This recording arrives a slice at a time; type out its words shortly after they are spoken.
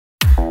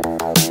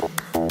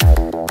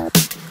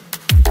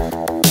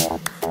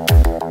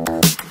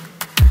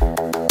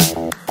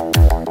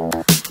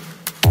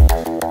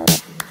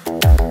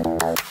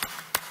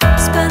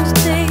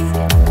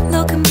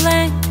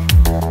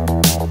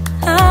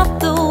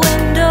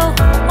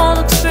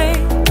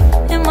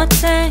my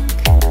tank.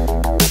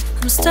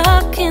 I'm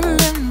stuck in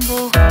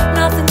limbo,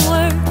 nothing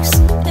works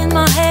in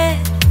my head.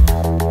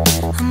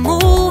 I'm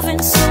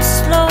moving so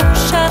slow,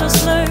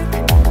 shadows lurk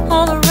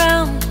all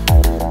around.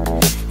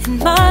 In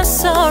my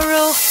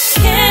sorrow,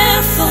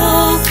 can't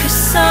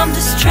focus, I'm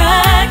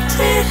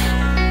distracted,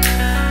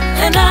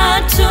 and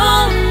I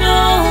don't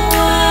know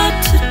what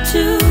to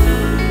do.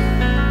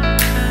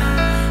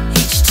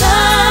 Each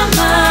time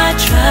I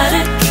try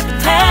to get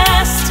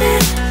past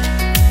it,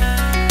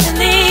 in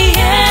the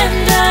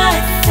end I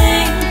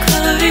think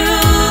of you.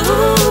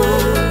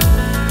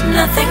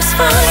 Nothing's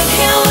fine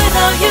here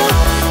without you.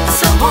 The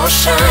sun won't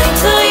shine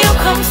till you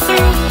come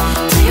through,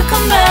 till you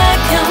come back.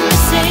 I'm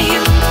missing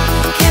you.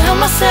 Can't help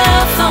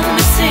myself, I'm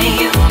missing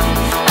you.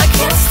 I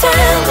can't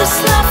stand this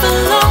life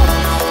alone.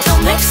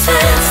 Don't make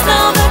sense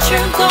now that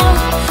you're gone.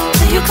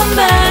 Till you come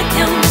back,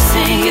 I'm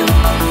missing you.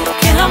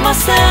 Can't help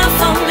myself,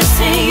 I'm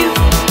missing you.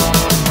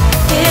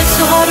 It's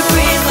so hard to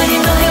breathe when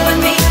you're not here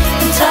with me.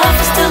 And tough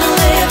is still to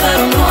live, I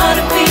don't know how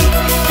to be.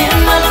 In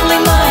my lonely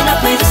mind, I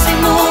play the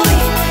same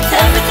movie.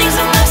 Everything's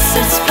a mess,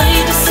 it's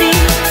plain to see.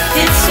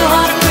 It's so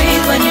hard to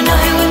breathe when you're not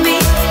here with me.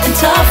 And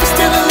tough is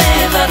still to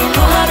live, I don't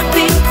know how to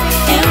be.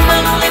 In my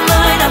lonely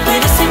mind, I play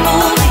the same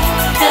movie.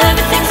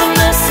 Everything's a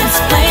mess, it's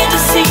plain to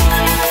see.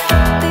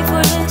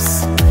 Before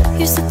this,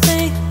 used to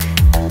think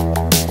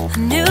I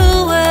knew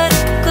where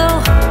to go.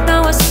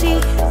 Now I see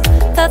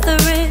that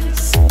there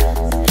is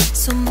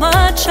so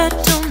much I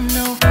don't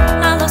know.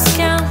 I lost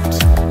count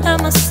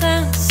and my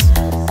sense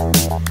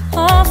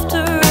of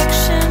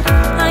direction.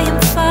 I am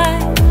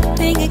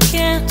fighting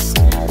against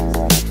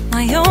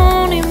my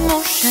own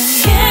emotion.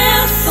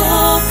 Can't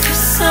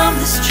focus, I'm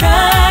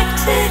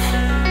distracted,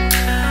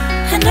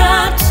 and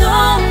I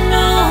don't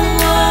know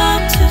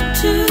what to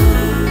do.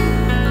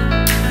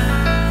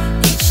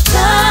 Each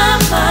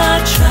time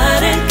I try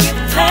to get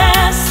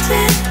past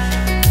it,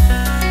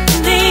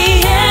 in the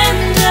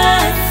end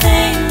I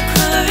think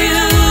of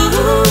you.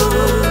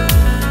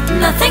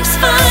 Nothing's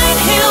fine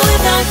here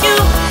without you.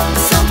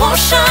 The sun won't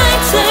shine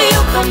till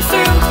you come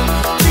through,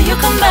 till you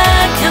come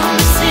back. I'm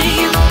missing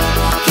you.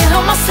 Can't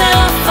help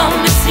myself, I'm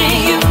missing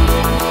you.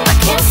 I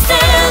can't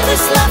stand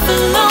this life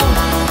alone.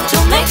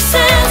 Don't make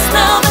sense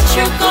now that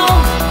you're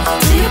gone.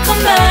 Till you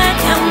come back,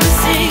 I'm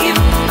missing you.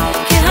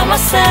 Can't help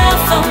myself,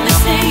 I'm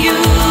missing you.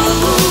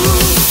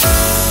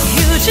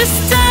 You just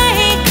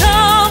take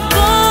up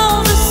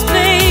all the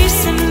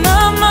space in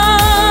my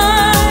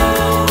mind.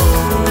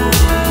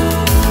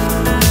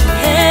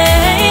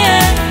 Hey,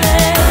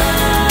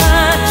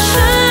 I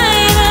try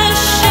to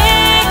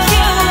shake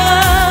you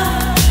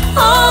up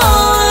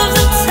all of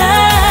the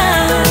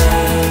time.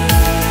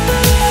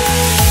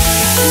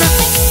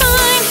 Nothing's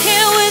fine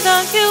here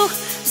without you.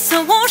 The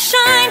sun won't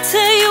shine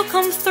till you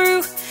come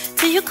through,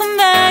 till you come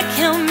back.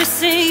 I'm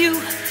missing you.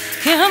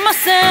 Can't help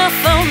myself,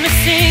 I'm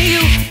missing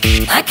you.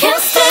 I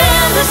can't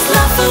stand this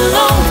life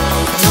alone.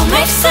 Don't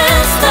make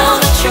sense now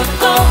that you're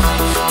gone.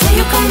 Till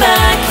you come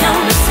back,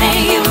 I'm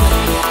missing you.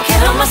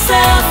 Can't help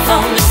myself,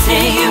 I'm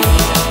missing you.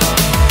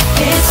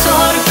 It's so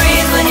hard to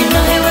breathe when you're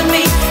not here with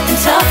me. And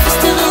tough is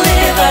still to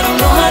live, I don't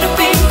know how to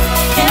be.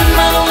 In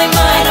my lonely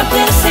mind, I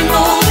play the same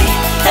movie.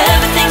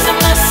 Everything's a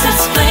mess,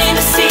 it's plain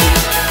to see.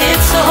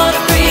 It's so hard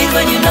to breathe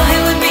when you're not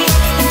here with me.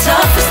 And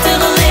tough is still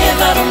to live,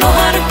 I don't know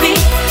how to be.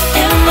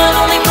 In my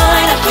lonely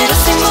mind, I play the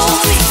same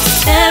movie.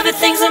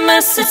 Everything's a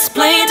mess, it's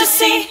plain to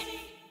see.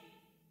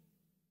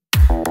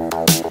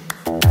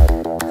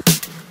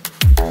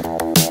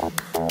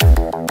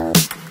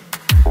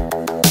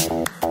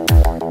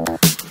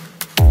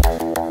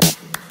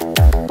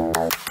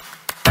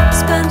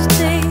 Spend a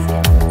day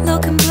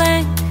looking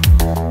blank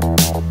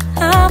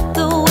out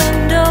the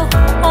window,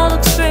 all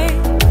looks great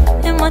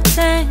in my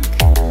tank.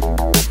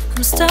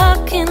 I'm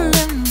stuck in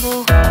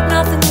limbo,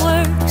 nothing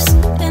works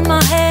in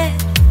my head.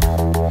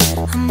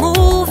 I'm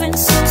moving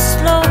so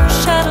slow,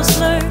 shadows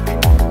lurk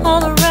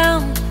all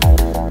around.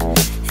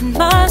 In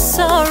my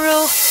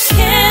sorrow,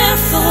 can't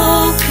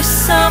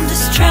focus, I'm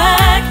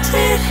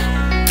distracted,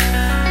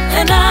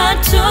 and I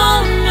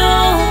don't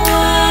know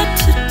what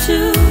to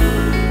do.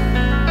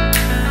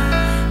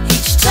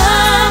 Each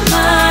time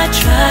I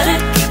try to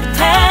get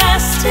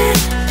past it,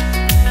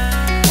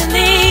 in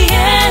the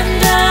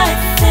end I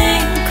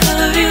think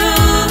of you.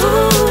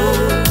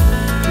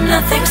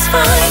 Nothing's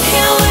fine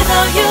here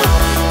without you.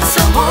 The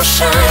sun won't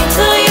shine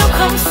till you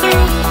come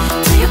through,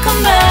 till you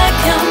come back.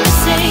 I'm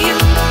missing you.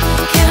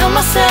 Can't help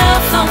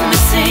myself, I'm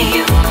missing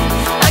you.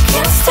 I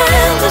can't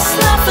stand this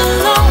life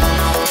alone.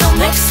 Don't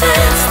make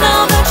sense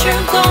now that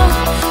you're gone.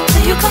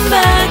 Till you come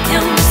back,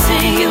 I'm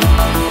missing you.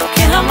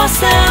 Can't help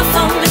myself,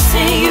 I'm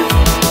missing you.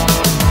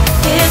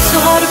 It's so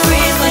hard to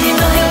breathe when you're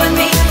not here with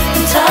me.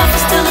 And tough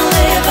is still to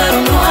live, I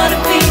don't know how to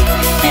be.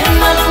 In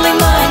my lonely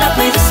mind, I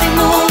play the same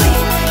movie.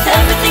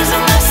 Everything's a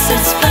mess,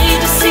 it's plain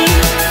to see.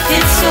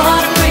 It's so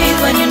hard to breathe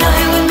when you're not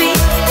here with me.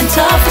 And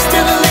tough is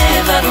still to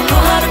live, I don't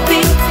know how to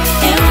be.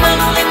 In my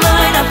lonely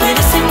mind, I play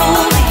the same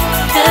movie.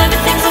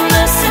 Everything's a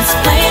mess, it's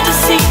plain to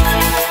see.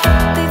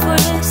 Before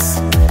this,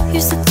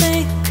 used to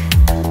think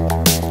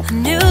I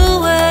knew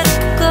where to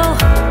go.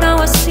 Now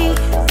I see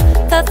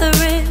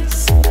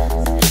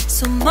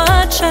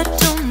shut